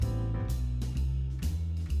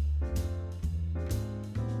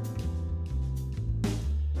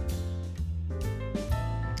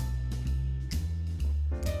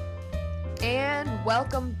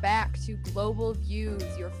Welcome back to Global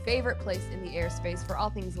Views, your favorite place in the airspace for all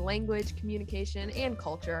things language, communication, and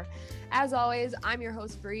culture. As always, I'm your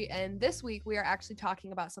host, Bree, and this week we are actually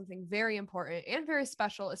talking about something very important and very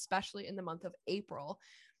special, especially in the month of April.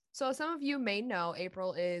 So some of you may know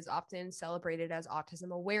April is often celebrated as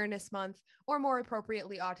Autism Awareness Month, or more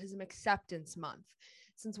appropriately, Autism Acceptance Month.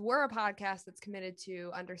 Since we're a podcast that's committed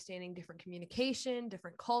to understanding different communication,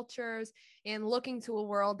 different cultures, and looking to a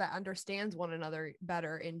world that understands one another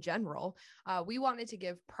better in general, we wanted to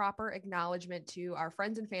give proper acknowledgement to our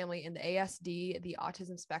friends and family in the ASD, the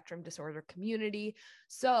autism spectrum disorder community.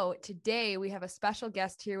 So today we have a special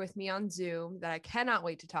guest here with me on Zoom that I cannot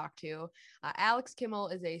wait to talk to. Alex Kimmel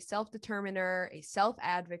is a self-determiner, a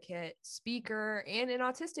self-advocate, speaker, and an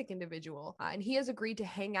autistic individual. And he has agreed to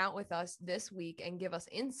hang out with us this week and give us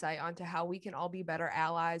insight onto how we can all be better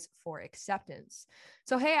allies for acceptance.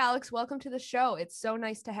 So, hey, Alex, welcome to the show. It's so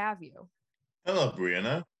nice to have you. Hello,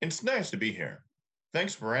 Brianna. It's nice to be here.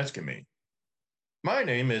 Thanks for asking me. My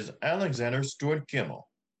name is Alexander Stewart Kimmel,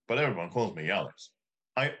 but everyone calls me Alex.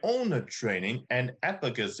 I own a training and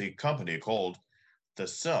advocacy company called The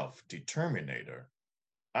Self-Determinator.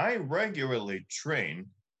 I regularly train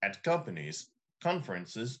at companies,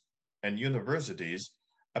 conferences, and universities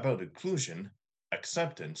about inclusion,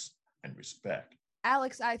 acceptance, and respect.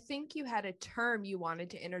 Alex, I think you had a term you wanted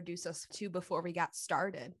to introduce us to before we got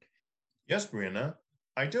started. Yes, Brianna,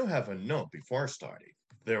 I do have a note before starting.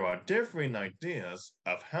 There are differing ideas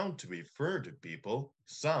of how to refer to people.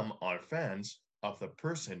 Some are fans of the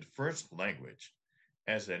person first language,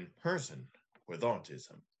 as in person with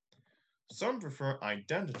autism. Some prefer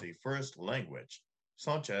identity first language,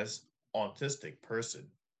 such as autistic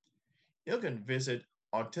person. You can visit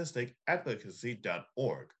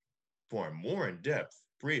autisticadvocacy.org for a more in depth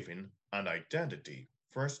briefing on identity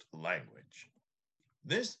first language.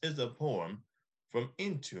 This is a poem from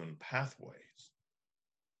Intune Pathways.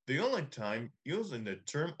 The only time using the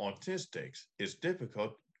term autistics is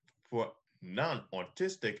difficult for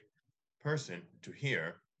non-autistic person to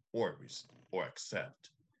hear or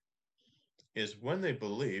accept is when they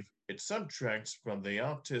believe it subtracts from the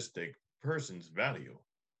autistic person's value.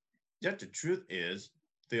 Yet the truth is,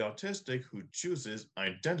 the autistic who chooses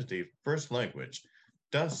identity first language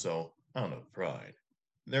does so out of pride.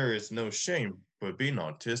 There is no shame for being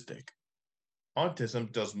autistic.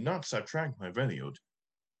 Autism does not subtract my value,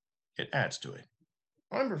 it adds to it.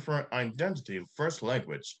 I prefer identity first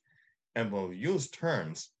language and will use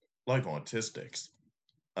terms like autistics.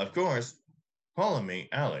 Of course, calling me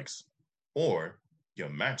Alex or Your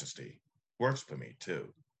Majesty works for me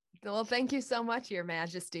too. Well, thank you so much, Your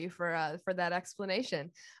Majesty, for that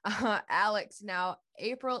explanation. Alex, now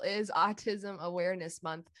April is Autism Awareness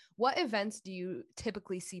Month. What events do you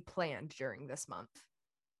typically see planned during this month?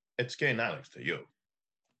 It's Ken Alex to you.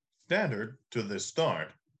 Standard to the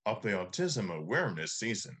start of the autism awareness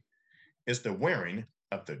season is the wearing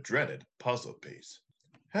of the dreaded puzzle piece.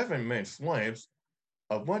 Having made slaves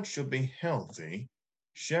of what should be healthy,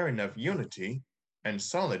 sharing of unity and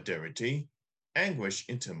solidarity anguish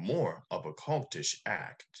into more of a cultish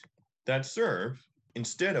act that serve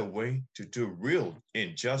instead a way to do real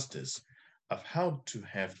injustice of how to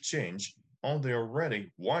have change on the already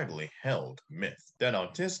widely held myth that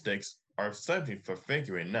autistics are something for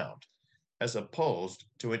figuring out as opposed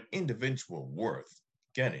to an individual worth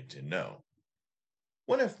getting to know.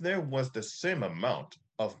 What if there was the same amount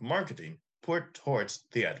of marketing put towards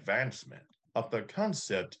the advancement of the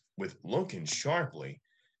concept with looking sharply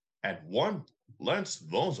at what lets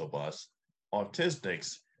those of us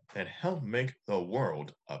autistics that help make the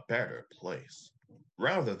world a better place,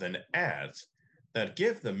 rather than ads that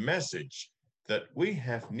give the message that we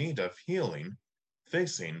have need of healing,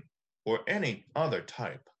 fixing, or any other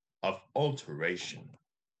type of alteration.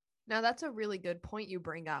 Now, that's a really good point you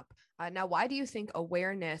bring up. Now, why do you think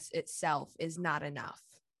awareness itself is not enough?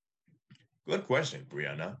 Good question,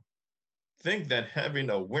 Brianna. Think that having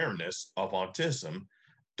awareness of autism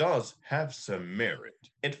does have some merit.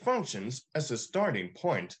 It functions as a starting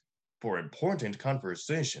point for important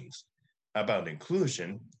conversations about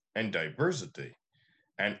inclusion and diversity,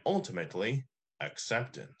 and ultimately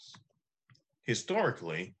acceptance.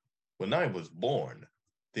 Historically, when I was born,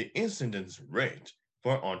 the incidence rate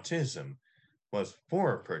for autism was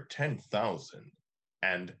 4 per 10,000,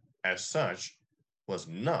 and as such, was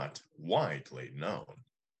not widely known.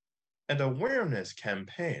 And awareness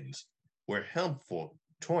campaigns were helpful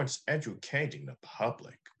towards educating the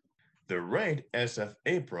public. The rate as of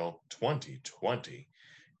April 2020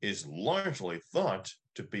 is largely thought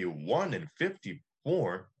to be 1 in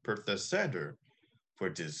 54 per the Center for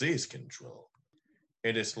Disease Control.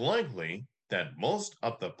 It is likely that most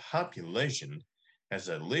of the population has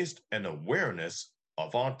at least an awareness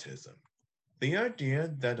of autism. The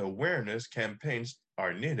idea that awareness campaigns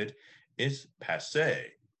are needed is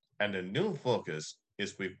passe, and a new focus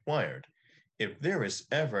is required if there is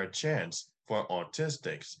ever a chance for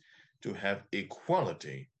autistics to have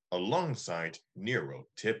equality alongside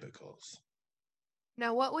neurotypicals.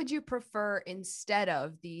 Now, what would you prefer instead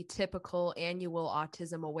of the typical annual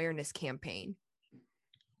autism awareness campaign?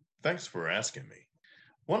 Thanks for asking me.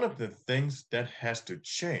 One of the things that has to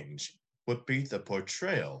change would be the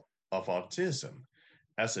portrayal of autism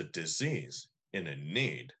as a disease in a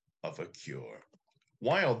need of a cure.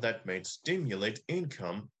 While that may stimulate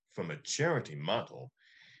income from a charity model,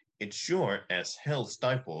 it sure as hell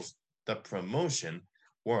stifles the promotion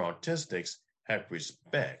where autistics have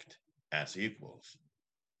respect as equals.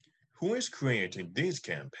 Who is creating these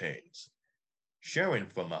campaigns? Sharing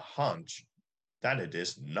from a hunch that it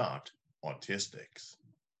is not autistics.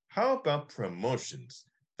 How about promotions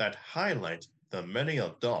that highlight the many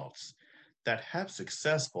adults that have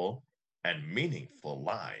successful and meaningful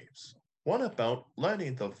lives? What about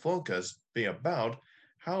letting the focus be about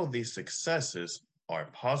how these successes are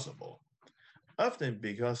possible? Often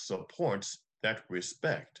because supports that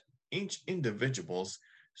respect each individual's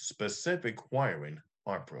specific wiring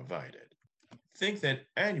are provided. Think that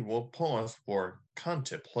annual pause for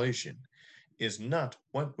contemplation is not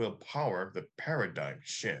what will power the paradigm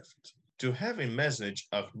shift to have a message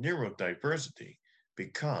of neurodiversity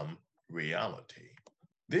become reality.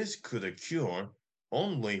 This could occur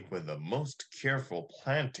only with the most careful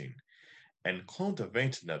planting and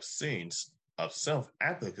cultivating of seeds of self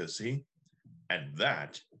advocacy and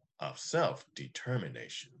that of self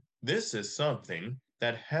determination. This is something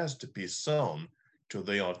that has to be sown to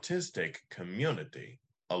the autistic community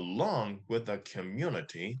along with the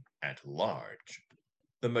community at large.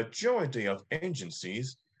 The majority of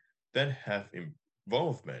agencies that have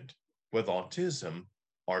involvement with autism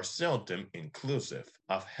are seldom inclusive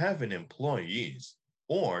of having employees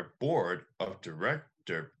or board of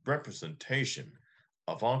director representation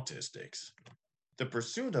of autistics. The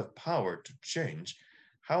pursuit of power to change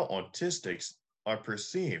how autistics are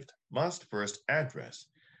perceived must first address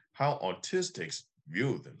how autistics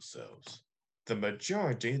view themselves. The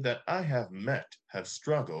majority that I have met have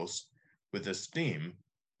struggles with esteem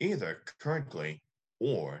either currently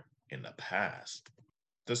or in the past.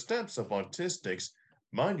 The steps of autistics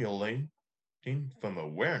modulating from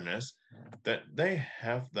awareness that they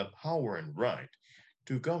have the power and right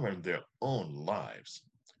to govern their own lives,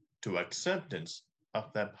 to acceptance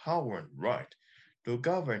of that power and right to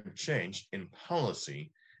govern change in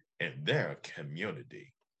policy in their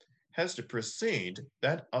community, has to precede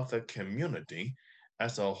that of the community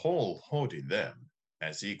as a whole holding them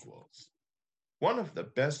as equals. One of the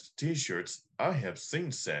best t shirts I have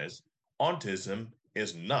seen says, autism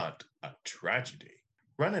is not a tragedy.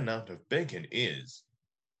 Running out of bacon is,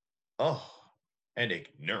 oh, an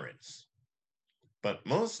ignorance. But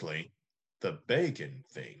mostly the bacon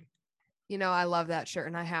thing. I love that shirt,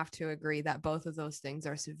 and I have to agree that both of those things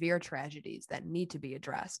are severe tragedies that need to be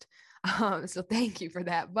addressed. So thank you for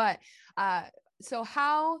that. But so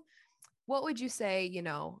what would you say,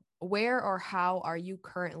 where or how are you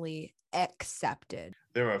currently accepted?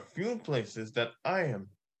 There are few places that I am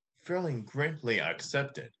feeling greatly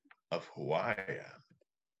accepted of who I am.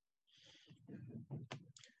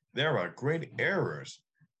 There are great errors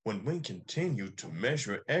when we continue to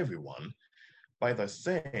measure everyone by the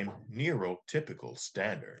same neurotypical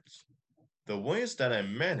standards. The ways that I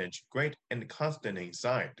manage great and constant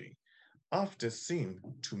anxiety often seem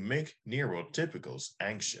to make neurotypicals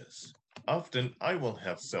anxious. Often I will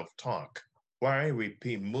have self talk where I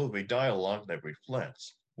repeat movie dialogue that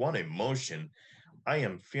reflects what emotion I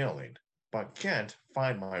am feeling, but can't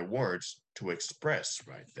find my words to express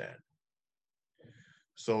right then.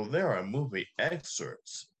 So there are movie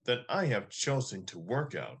excerpts that I have chosen to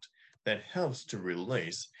work out that helps to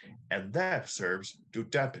release and that serves to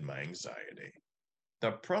dampen my anxiety.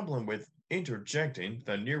 The problem with interjecting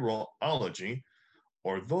the neurology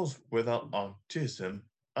or those without autism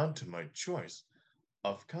onto my choice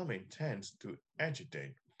of coming tends to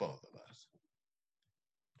agitate both of us.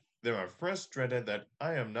 They are frustrated that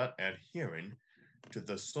I am not adhering to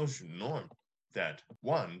the social norm that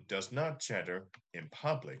one does not chatter in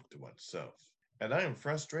public to oneself. And I am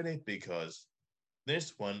frustrated because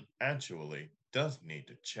this one actually does need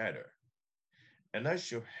to chatter. And I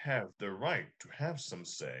should have the right to have some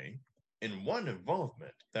say in one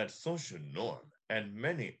involvement that social norm and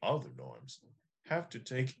many other norms have to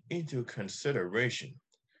take into consideration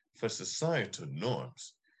for societal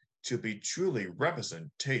norms to be truly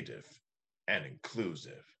representative and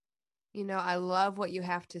inclusive. I love what you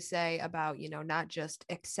have to say about, not just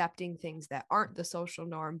accepting things that aren't the social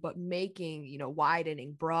norm, but making,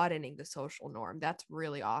 widening, broadening the social norm. That's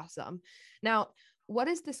really awesome. Now, what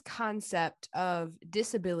is this concept of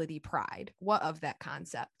disability pride? What of that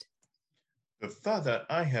concept? The thought that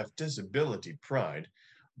I have disability pride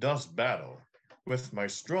does battle with my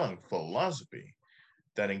strong philosophy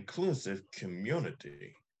that inclusive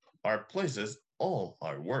community are places all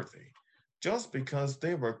are worthy just because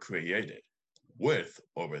they were created with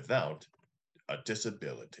or without a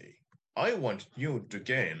disability. I want you to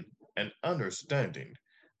gain an understanding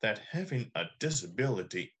that having a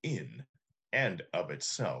disability in and of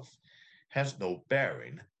itself has no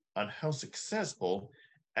bearing on how successful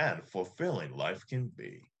and fulfilling life can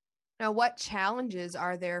be. Now, what challenges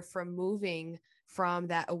are there from moving from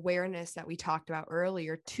that awareness that we talked about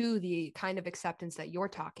earlier to the kind of acceptance that you're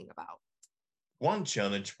talking about? One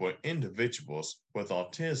challenge for individuals with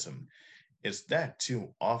autism is that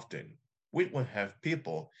too often we will have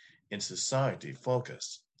people in society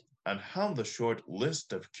focus on how the short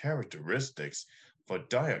list of characteristics for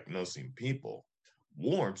diagnosing people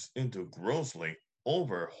warps into grossly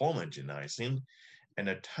over homogenizing an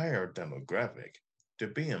entire demographic to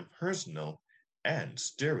be impersonal and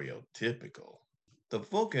stereotypical. The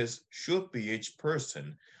focus should be each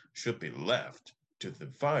person should be left to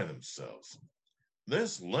define themselves.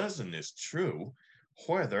 This lesson is true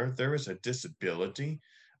whether there is a disability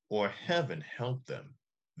or heaven help them.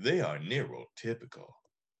 They are neurotypical.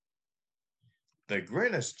 The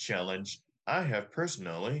greatest challenge I have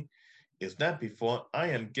personally is that before I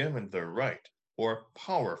am given the right or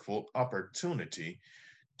powerful opportunity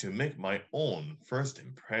to make my own first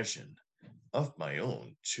impression of my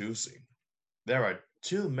own choosing, there are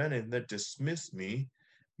too many that dismiss me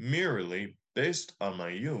merely based on my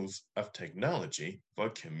use of technology for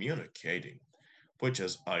communicating, which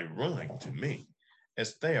is ironic to me,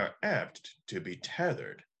 as they are apt to be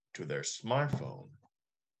tethered to their smartphone.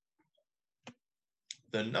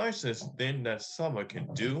 The nicest thing that someone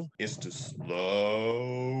can do is to slow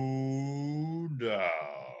down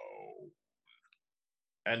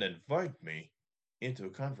and invite me into a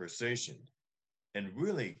conversation and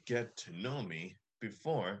really get to know me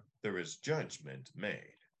before there is judgment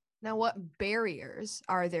made. Now, what barriers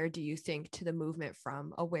are there, do you think, to the movement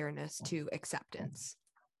from awareness to acceptance?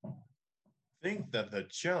 Think that the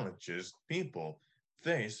challenges people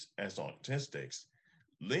face as autistics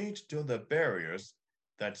lead to the barriers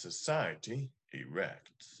that society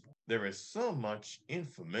erects. There is so much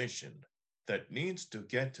information that needs to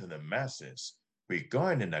get to the masses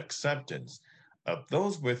regarding acceptance of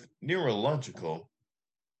those with neurological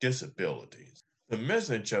disabilities. The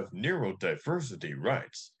message of neurodiversity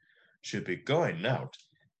rights should be going out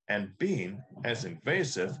and being as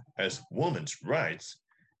invasive as women's rights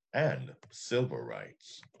and civil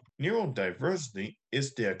rights. Neurodiversity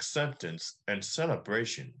is the acceptance and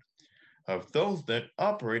celebration of those that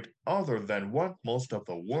operate other than what most of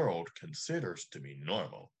the world considers to be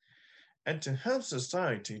normal, and to help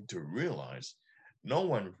society to realize no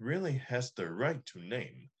one really has the right to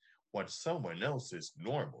name what someone else's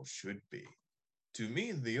normal should be. To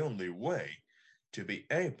me, the only way to be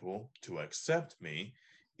able to accept me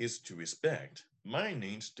is to respect my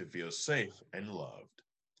needs to feel safe and loved.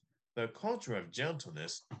 The culture of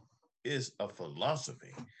gentleness is a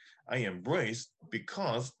philosophy I embrace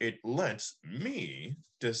because it lets me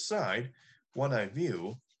decide what I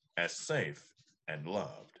view as safe and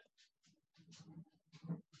loved.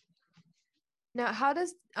 Now, how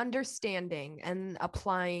does understanding and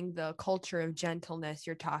applying the culture of gentleness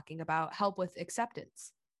you're talking about help with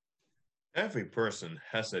acceptance? Every person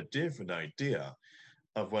has a different idea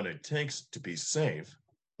of what it takes to be safe,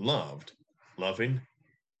 loved, loving,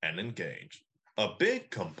 and engaged. A big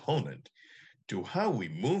component to how we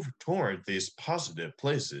move toward these positive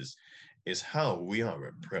places is how we are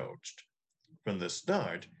approached. From the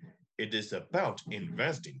start, it is about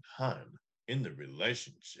investing time in the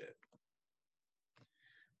relationship.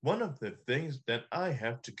 One of the things that I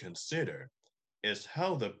have to consider is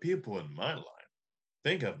how the people in my life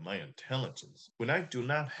think of my intelligence when I do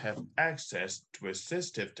not have access to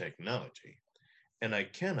assistive technology and I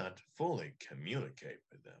cannot fully communicate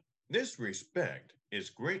with them. This respect is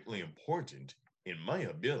greatly important in my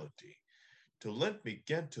ability to let me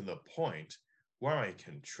get to the point where I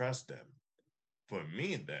can trust them. For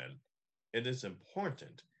me, then, it is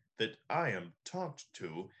important that I am talked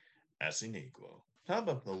to as an equal. Top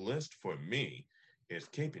of the list for me is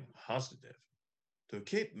keeping positive, to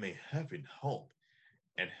keep me having hope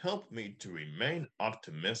and help me to remain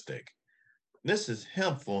optimistic. This is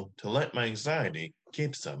helpful to let my anxiety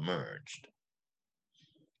keep submerged.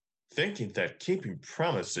 thinking that keeping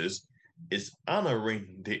promises is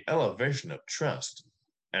honoring the elevation of trust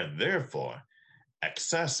and therefore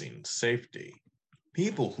accessing safety.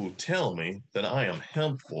 People who tell me that I am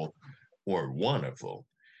helpful or wonderful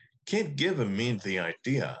keep giving me the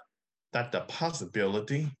idea that the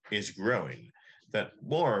possibility is growing that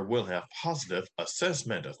more will have positive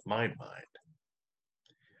assessment of my mind.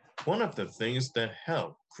 One of the things that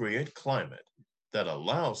help create climate that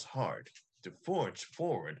allows heart to forge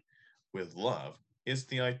forward with love is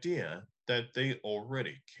the idea that they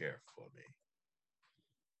already care for me.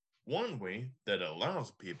 One way that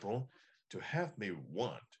allows people to have me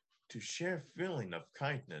want to share feeling of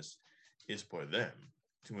kindness is for them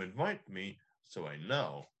to invite me so I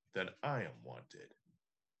know that I am wanted.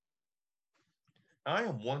 I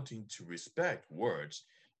am wanting to respect words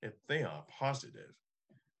if they are positive.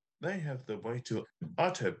 They have the way to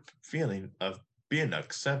utter feeling of being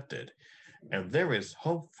accepted, and there is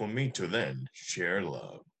hope for me to then share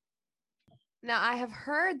love. Now, I have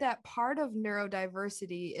heard that part of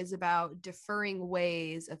neurodiversity is about deferring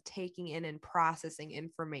ways of taking in and processing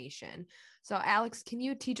information. So, Alex, can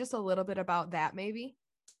you teach us a little bit about that, maybe?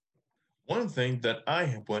 One thing that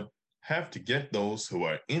I would have to get those who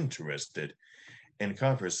are interested in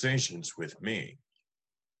conversations with me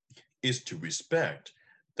is to respect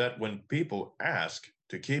that when people ask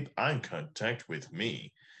to keep eye contact with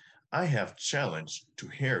me, I have challenged to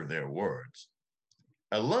hear their words.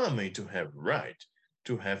 Allow me to have right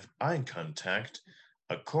to have eye contact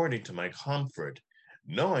according to my comfort,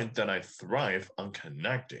 knowing that I thrive on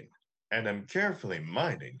connecting and am carefully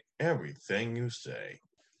minding everything you say.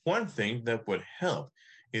 One thing that would help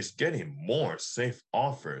is getting more safe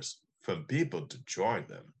offers from people to join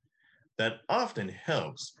them. That often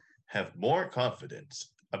helps have more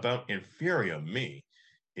confidence about inferior me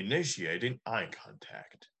initiating eye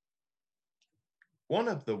contact. One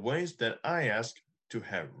of the ways that I ask to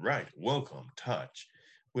have right welcome touch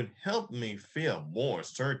would help me feel more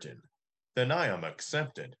certain that I am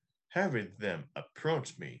accepted, having them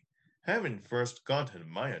approach me, having first gotten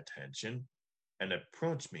my attention, and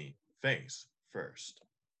approach me face first.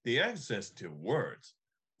 The access to words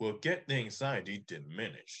will get the anxiety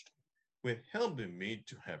diminished, with helping me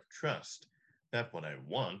to have trust that what I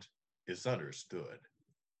want is understood.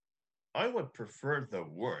 I would prefer the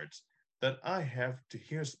words that I have to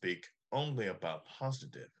hear speak only about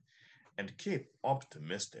positive and keep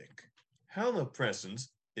optimistic. How the presence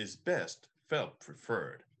is best felt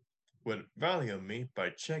preferred would value me by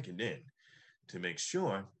checking in to make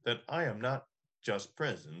sure that I am not just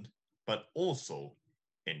present but also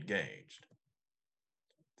engaged.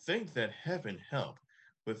 Think that having help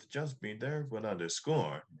with just being there would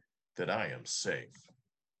underscore that I am safe.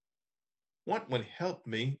 What would help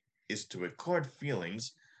me is to record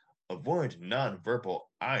feelings, avoid nonverbal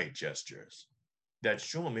eye gestures that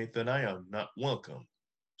show me that I am not welcome,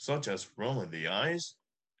 such as rolling the eyes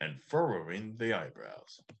and furrowing the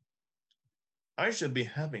eyebrows. I should be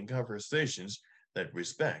having conversations that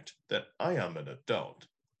respect that I am an adult,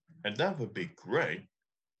 and that would be great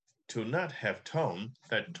to not have tone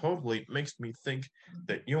that totally makes me think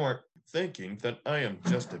that you are thinking that I am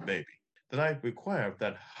just a baby, that I require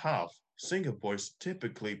that half Singapore's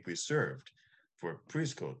typically reserved for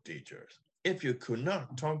preschool teachers. If you could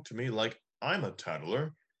not talk to me like I'm a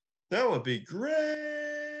toddler, that would be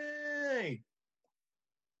great.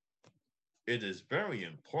 It is very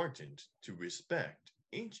important to respect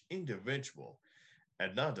each individual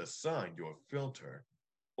and not assign your filter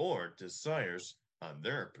or desires on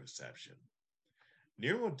their perception.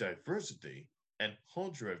 Neurodiversity and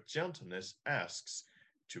culture of gentleness asks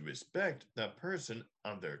to respect that person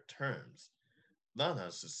on their terms, not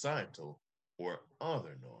on societal or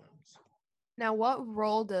other norms. Now, what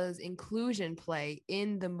role does inclusion play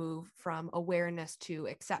in the move from awareness to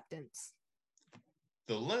acceptance?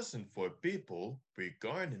 The lesson for people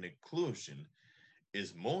regarding inclusion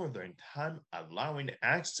is more than time allowing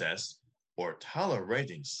access or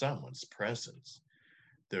tolerating someone's presence.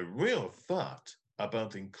 The real thought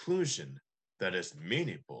about inclusion that is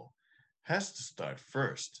meaningful has to start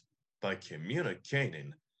first by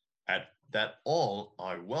communicating that all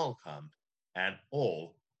are welcome and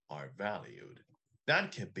all are valued.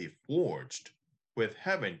 That can be forged with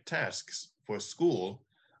having tasks for school,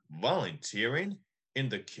 volunteering in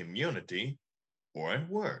the community, or at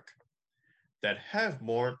work that have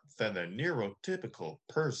more than a neurotypical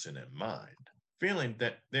person in mind, feeling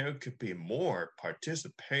that there could be more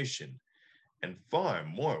participation and far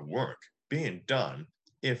more work being done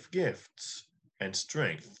if gifts and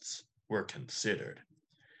strengths were considered,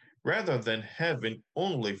 rather than having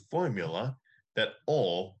only formula that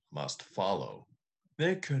all must follow.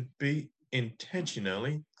 There could be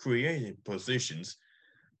intentionally created positions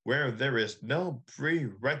where there is no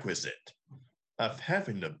prerequisite of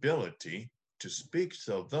having the ability to speak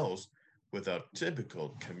so those without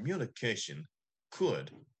typical communication could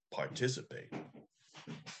participate.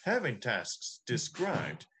 Having tasks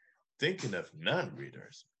described, thinking of non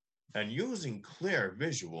readers, and using clear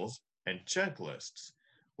visuals and checklists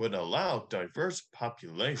would allow diverse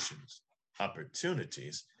populations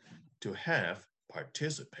opportunities to have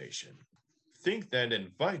participation. Think that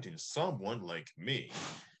inviting someone like me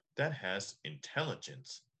that has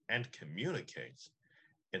intelligence and communicates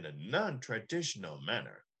in a non traditional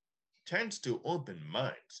manner tends to open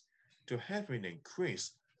minds to have an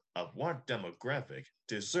increase of what demographic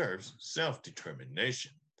deserves self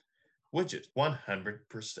determination, which is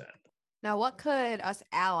 100%. Now, what could us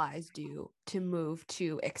allies do to move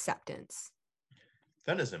to acceptance?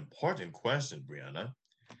 That is an important question, Brianna.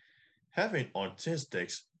 Having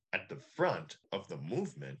autistics at the front of the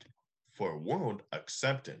movement for world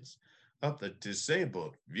acceptance of the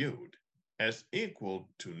disabled viewed as equal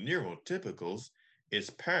to neurotypicals is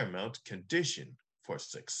paramount condition for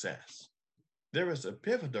success. There is a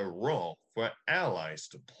pivotal role for allies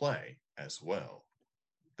to play as well.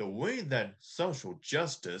 The way that social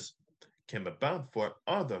justice came about for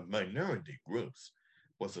other minority groups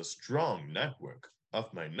was a strong network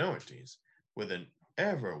of minorities with an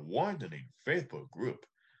ever widening faithful group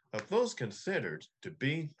of those considered to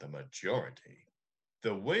be the majority.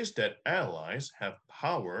 The ways that allies have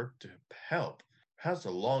power to help pass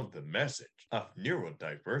along the message of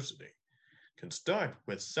neurodiversity can start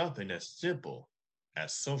with something as simple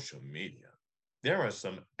as social media. There are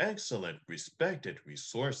some excellent respected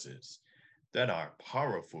resources that are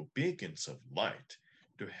powerful beacons of light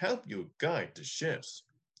to help you guide the ships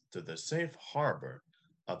to the safe harbor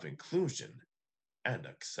of inclusion and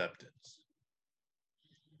acceptance.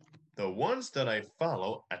 The ones that I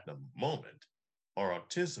follow at the moment are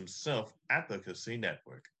Autism Self Advocacy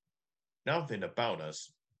Network. Nothing about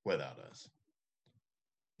us without us.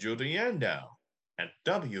 Judy Andow at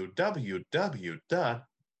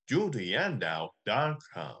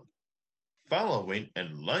www.judyandow.com. Following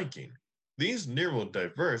and liking these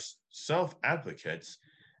neurodiverse self advocates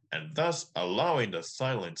and thus allowing the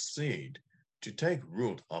silent seed to take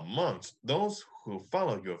root amongst those who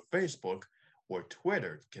follow your Facebook or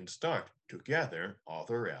Twitter can start to gather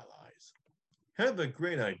other allies. Have a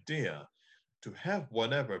great idea to have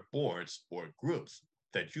whatever boards or groups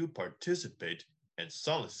that you participate and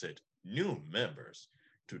solicit new members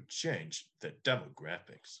to change the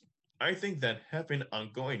demographics. I think that having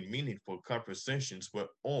ongoing meaningful conversations will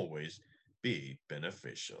always be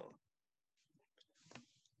beneficial.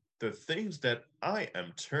 The things that I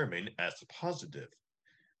am terming as positive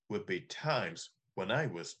would be times when I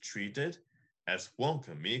was treated as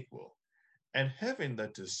welcome equal and having the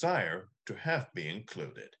desire to have be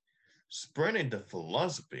included. Spreading the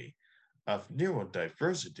philosophy of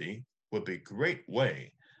neurodiversity would be a great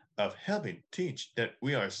way of helping teach that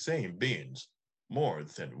we are same beings more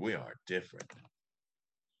than we are different.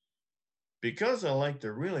 Because I like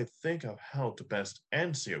to really think of how to best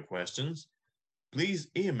answer your questions, please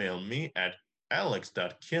email me at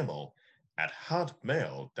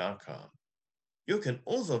alex.kimmel@hotmail.com. You can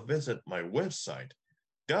also visit my website,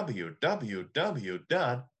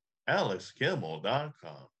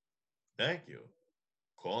 www.alexkimmel.com. Thank you.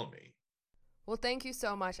 Call me. Well, thank you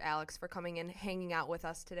so much, Alex, for coming and hanging out with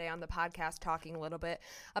us today on the podcast, talking a little bit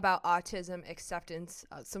about autism acceptance.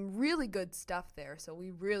 Some really good stuff there, so we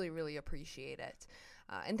really, really appreciate it.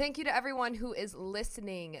 And thank you to everyone who is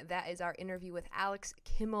listening. That is our interview with Alex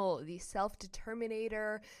Kimmel, the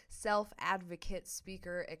self-determinator, self-advocate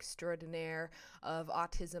speaker extraordinaire of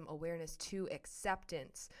Autism Awareness to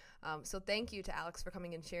Acceptance. So thank you to Alex for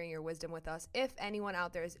coming and sharing your wisdom with us. If anyone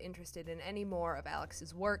out there is interested in any more of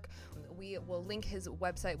Alex's work, we will link his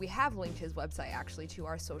website. We have linked his website actually to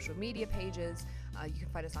our social media pages. You can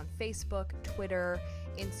find us on Facebook, Twitter,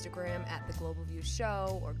 Instagram at The Global Views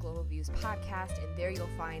Show or Global Views Podcast, and there you'll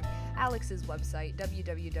find Alex's website,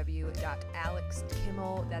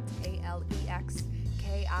 www.alexkimmel, that's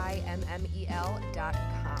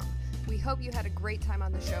ALEXKIMMEL.com. We hope you had a great time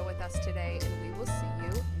on the show with us today, and we will see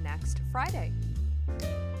you next Friday.